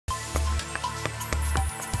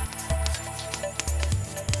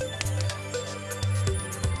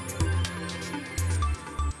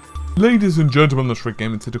Ladies and gentlemen, the Shred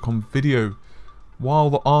Gaming Tidicom video. While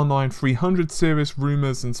the R9 300 series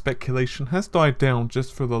rumours and speculation has died down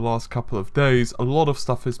just for the last couple of days, a lot of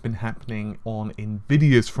stuff has been happening on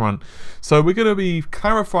Nvidia's front. So we're going to be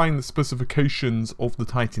clarifying the specifications of the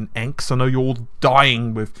Titan X. I know you're all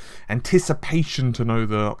dying with anticipation to know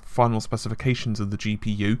the final specifications of the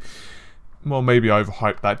GPU. Well, maybe I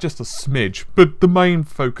overhyped that just a smidge, but the main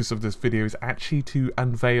focus of this video is actually to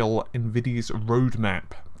unveil Nvidia's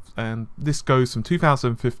roadmap. And this goes from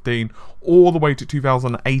 2015 all the way to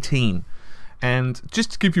 2018. And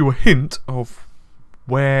just to give you a hint of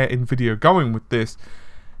where Nvidia are going with this,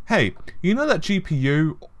 hey, you know that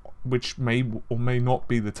GPU, which may or may not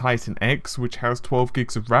be the Titan X, which has 12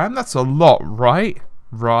 gigs of RAM? That's a lot, right?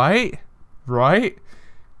 Right?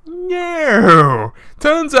 No!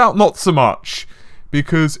 Turns out not so much,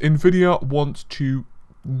 because Nvidia wants to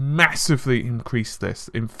massively increase this.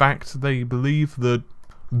 In fact, they believe that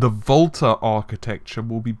the Volta architecture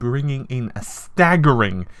will be bringing in a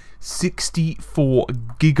staggering 64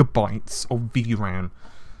 gigabytes of VRAM.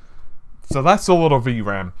 So that's a lot of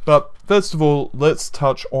VRAM. But first of all, let's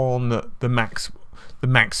touch on the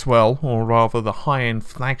Maxwell, or rather the high-end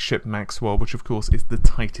flagship Maxwell, which of course is the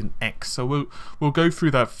Titan X. So we'll go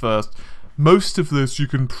through that first. Most of this you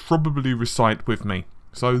can probably recite with me.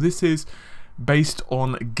 So this is based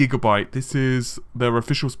on Gigabyte. This is their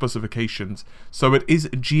official specifications. So it is a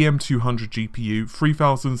GM200 GPU,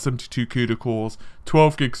 3072 CUDA cores,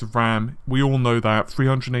 12 gigs of RAM. We all know that,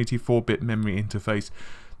 384-bit memory interface.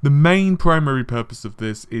 The main primary purpose of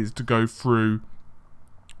this is to go through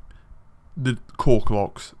the core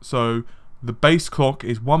clocks. So the base clock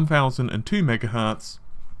is 1002 megahertz,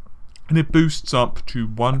 and it boosts up to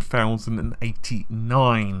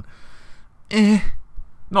 1089.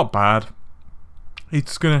 Not bad.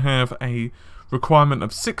 It's going to have a requirement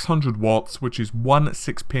of 600 watts, which is one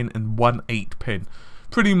 6-pin and one 8-pin.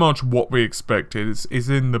 Pretty much what we expected. Is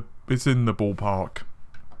in the ballpark.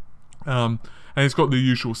 And it's got the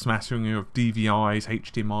usual smashing of DVIs,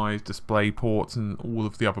 HDMIs, display ports, and all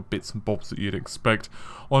of the other bits and bobs that you'd expect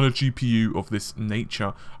on a GPU of this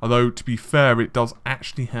nature. Although, to be fair, it does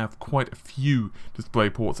actually have quite a few display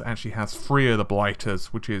ports. It actually has 3 of the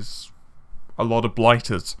blighters, which is a lot of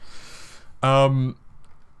blighters.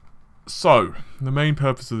 So, the main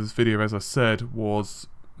purpose of this video, as I said, was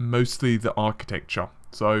mostly the architecture.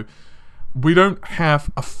 So, we don't have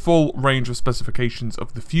a full range of specifications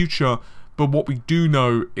of the future, but what we do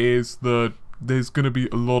know is that there's going to be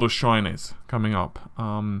a lot of shinies coming up.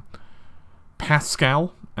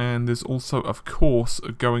 Pascal, and there's also, of course,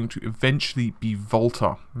 going to eventually be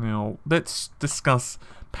Volta. Now, let's discuss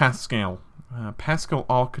Pascal. Pascal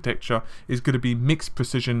Architecture is going to be mixed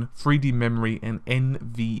precision, 3D memory, and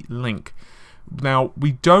NVLink. Now,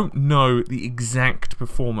 we don't know the exact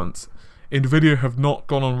performance. Nvidia have not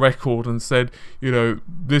gone on record and said, you know,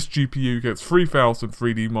 this GPU gets 3000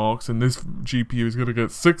 3D marks and this GPU is going to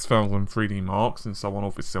get 6000 3D marks and so on.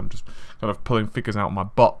 Obviously, I'm just kind of pulling figures out of my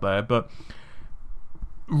butt there, but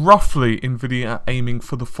roughly Nvidia are aiming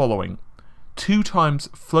for the following: 2 times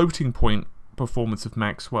floating point performance of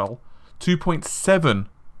Maxwell, 2.7,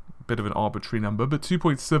 bit of an arbitrary number, but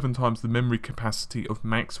 2.7 times the memory capacity of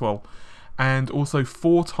Maxwell, and also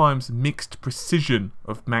 4 times mixed precision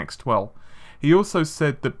of Maxwell. He also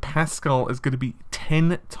said that Pascal is going to be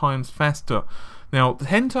 10 times faster. Now,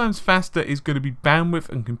 10 times faster is going to be bandwidth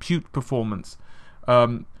and compute performance.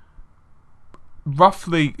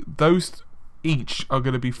 Roughly, those each are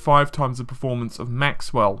going to be 5 times the performance of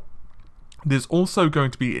Maxwell. There's also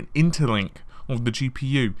going to be an interlink of the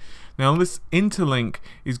GPU. Now, this interlink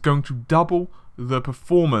is going to double the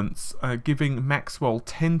performance, giving Maxwell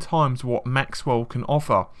 10 times what Maxwell can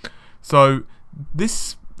offer. So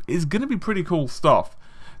this is going to be pretty cool stuff.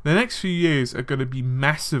 The next few years are going to be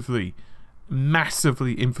massively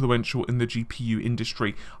influential in the GPU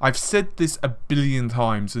industry. I've said this a billion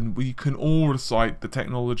times, and we can all recite the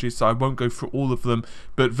technologies, so I won't go through all of them,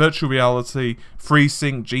 but virtual reality,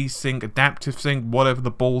 FreeSync, G-Sync, adaptive sync, whatever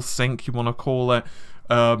the ball sync you want to call it,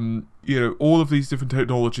 you know, all of these different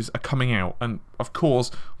technologies are coming out, and of course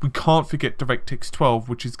we can't forget Directx 12,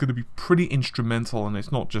 which is going to be pretty instrumental. And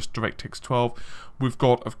it's not just Directx 12. We've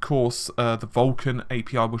got, of course, the Vulkan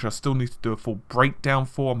API, which I still need to do a full breakdown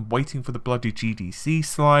for. I'm waiting for the bloody GDC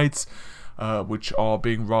slides, which are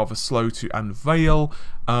being rather slow to unveil,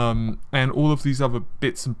 and all of these other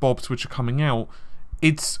bits and bobs which are coming out.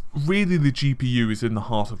 It's really the GPU is in the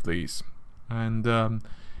heart of these, and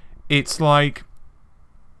it's like,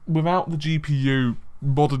 without the GPU,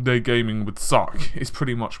 modern day gaming would suck, is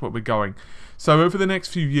pretty much what we're going. So over the next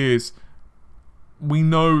few years, we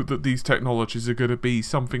know that these technologies are going to be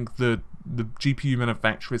something that the GPU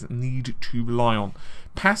manufacturers need to rely on.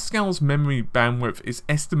 Pascal's memory bandwidth is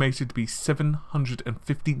estimated to be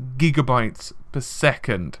 750 gigabytes per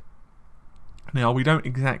second. Now, we don't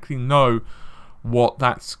exactly know what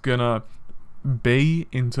that's gonna be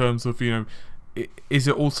in terms of, you know, is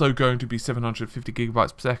it also going to be 750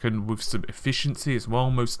 gigabytes per second with some efficiency as well?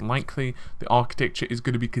 Most likely, the architecture is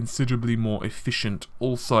going to be considerably more efficient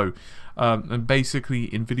also. And basically,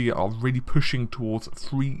 Nvidia are really pushing towards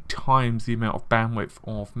 3 times the amount of bandwidth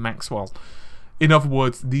of Maxwell. In other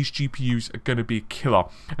words, these GPUs are going to be a killer.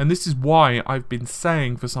 And this is why I've been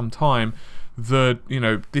saying for some time that, you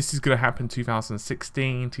know, this is going to happen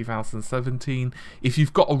 2016, 2017. If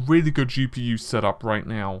you've got a really good GPU set up right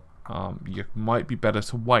now, you might be better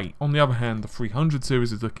to wait. On the other hand, the 300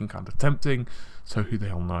 series is looking kind of tempting, so who the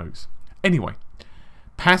hell knows. Anyway,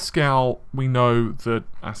 Pascal, we know that,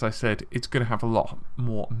 as I said, it's going to have a lot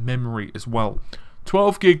more memory as well.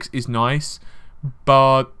 12 gigs is nice,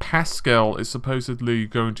 but Pascal is supposedly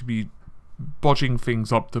going to be bodging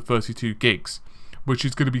things up to 32 gigs, which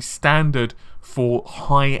is going to be standard for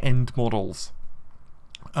high-end models.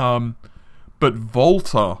 But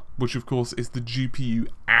Volta, which of course is the GPU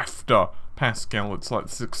after Pascal, it's like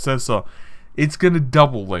the successor, it's going to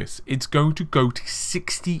double this. It's going to go to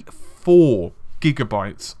 64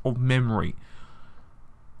 gigabytes of memory.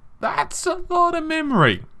 That's a lot of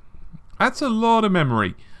memory. That's a lot of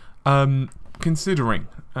memory. Considering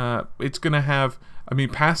it's going to have, I mean,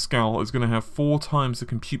 Pascal is going to have 4 times the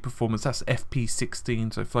compute performance. That's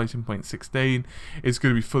FP16, so floating point 16. It's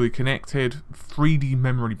going to be fully connected, 3D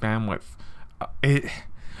memory bandwidth.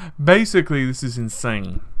 Basically, this is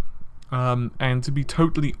insane. And to be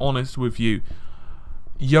totally honest with you,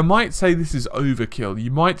 you might say this is overkill.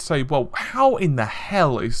 You might say, well, how in the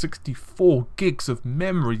hell is 64 gigs of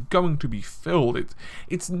memory going to be filled?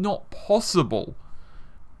 It's not possible.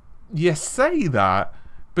 You say that,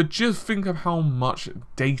 but just think of how much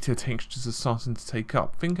data textures are starting to take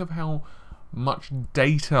up. Think of how much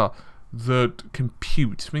data that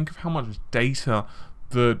compute. Think of how much data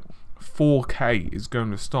that 4K is going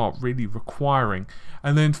to start really requiring.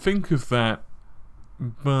 And then think of that,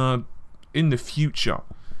 but in the future,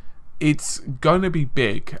 it's going to be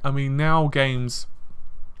big. I mean, now games,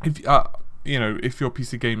 if you know, if you're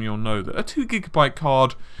PC gaming, you'll know that a 2 GB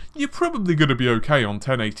card, you're probably going to be okay on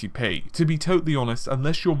 1080p. To be totally honest,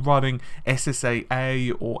 unless you're running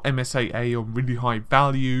SSAA or MSAA on really high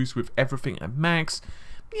values with everything at max,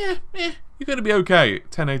 yeah, you're going to be okay at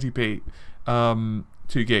 1080p.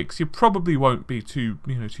 2 gigs, you probably won't be too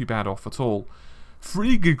bad off at all.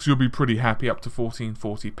 3 gigs, you'll be pretty happy up to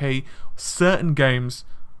 1440p. Certain games,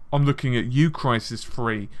 I'm looking at Crisis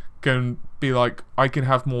 3, can be like, I can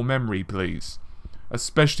have more memory, please.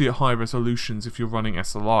 Especially at high resolutions if you're running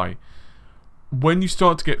SLI. When you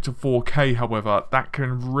start to get to 4K, however, that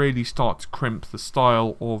can really start to crimp the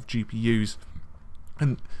style of GPUs.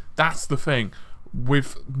 And that's the thing.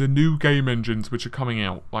 With the new game engines which are coming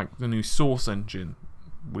out, like the new Source engine,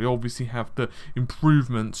 we obviously have the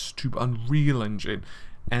improvements to Unreal Engine,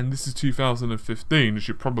 and this is 2015, as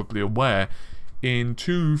you're probably aware. In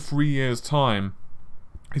 2-3 years time,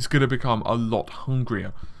 it's going to become a lot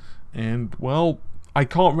hungrier, and well, I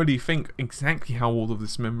can't really think exactly how all of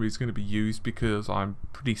this memory is going to be used because I'm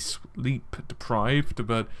pretty sleep deprived,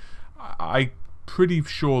 but I'm pretty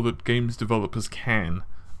sure that games developers can.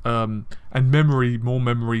 And memory, more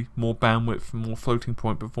bandwidth, more floating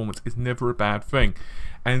point performance is never a bad thing.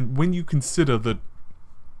 And when you consider that,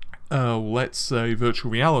 let's say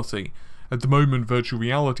virtual reality, at the moment virtual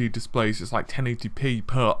reality displays is like 1080p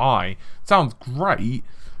per eye. Sounds great,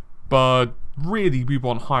 but really we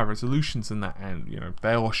want higher resolutions than that, and you know,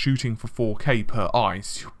 they are shooting for 4K per eye,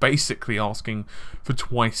 so you're basically asking for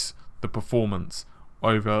twice the performance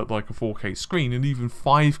over like a 4K screen, and even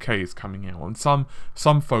 5K is coming out, and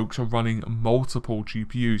some folks are running multiple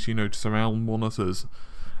GPUs, you know, to surround monitors.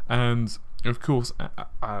 And of course,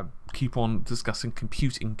 keep on discussing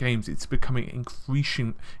compute in games. It's becoming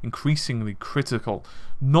increasingly critical.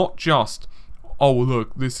 Not just, oh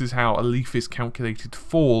look, this is how a leaf is calculated to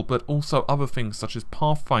fall, but also other things such as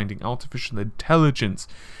pathfinding, artificial intelligence,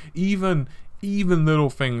 even little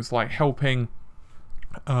things like helping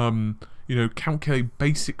you know, calculate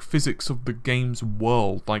basic physics of the game's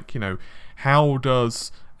world, like, you know, how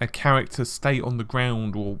does a character stay on the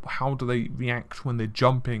ground, or how do they react when they're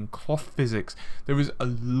jumping, cloth physics. There is a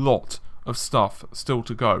lot of stuff still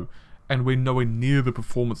to go, and we're nowhere near the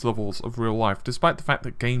performance levels of real life. Despite the fact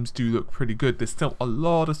that games do look pretty good, there's still a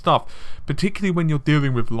lot of stuff, particularly when you're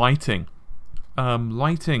dealing with lighting.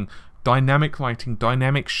 Lighting, dynamic lighting,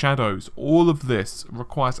 dynamic shadows, all of this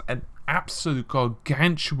requires an absolute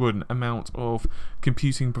gargantuan amount of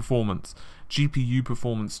computing performance, GPU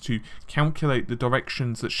performance, to calculate the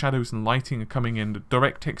directions that shadows and lighting are coming in. The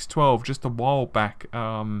DirectX 12, just a while back,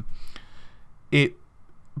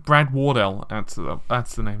 Brad Wardell, that's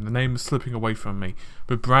the name. The name is slipping away from me.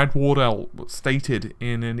 But Brad Wardell stated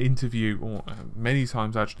in an interview, or many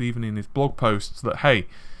times actually, even in his blog posts, that hey,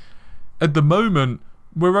 at the moment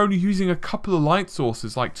we're only using a couple of light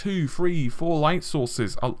sources, like 2, 3, 4 light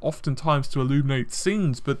sources, oftentimes to illuminate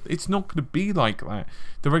scenes, but it's not going to be like that.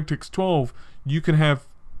 DirectX 12, you can have a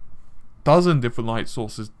dozen different light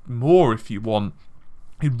sources, more if you want.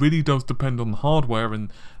 It really does depend on the hardware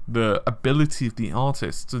and the ability of the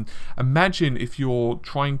artists. And imagine if you're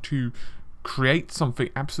trying to create something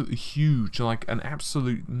absolutely huge, like an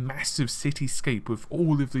absolute massive cityscape with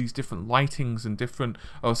all of these different lightings and different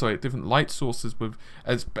light sources, with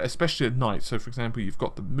especially at night. So for example, you've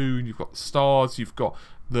got the moon, you've got the stars, you've got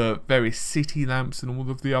the various city lamps and all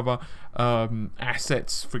of the other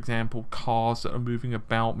assets, for example, cars that are moving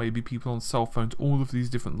about, maybe people on cell phones, all of these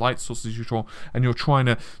different light sources you're trying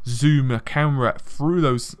to zoom a camera through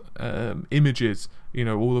those images, you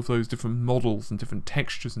know, all of those different models and different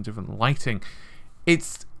textures and different lighting.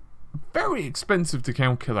 It's very expensive to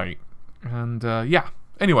calculate. And yeah,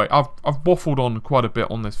 anyway, I've waffled on quite a bit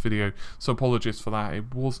on this video, so apologies for that.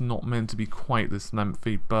 It was not meant to be quite this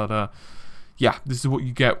lengthy, but yeah, this is what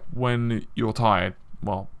you get when you're tired.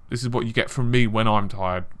 Well, this is what you get from me when I'm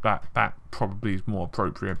tired. That probably is more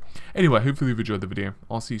appropriate. Anyway, hopefully you've enjoyed the video.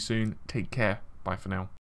 I'll see you soon. Take care. Bye for now.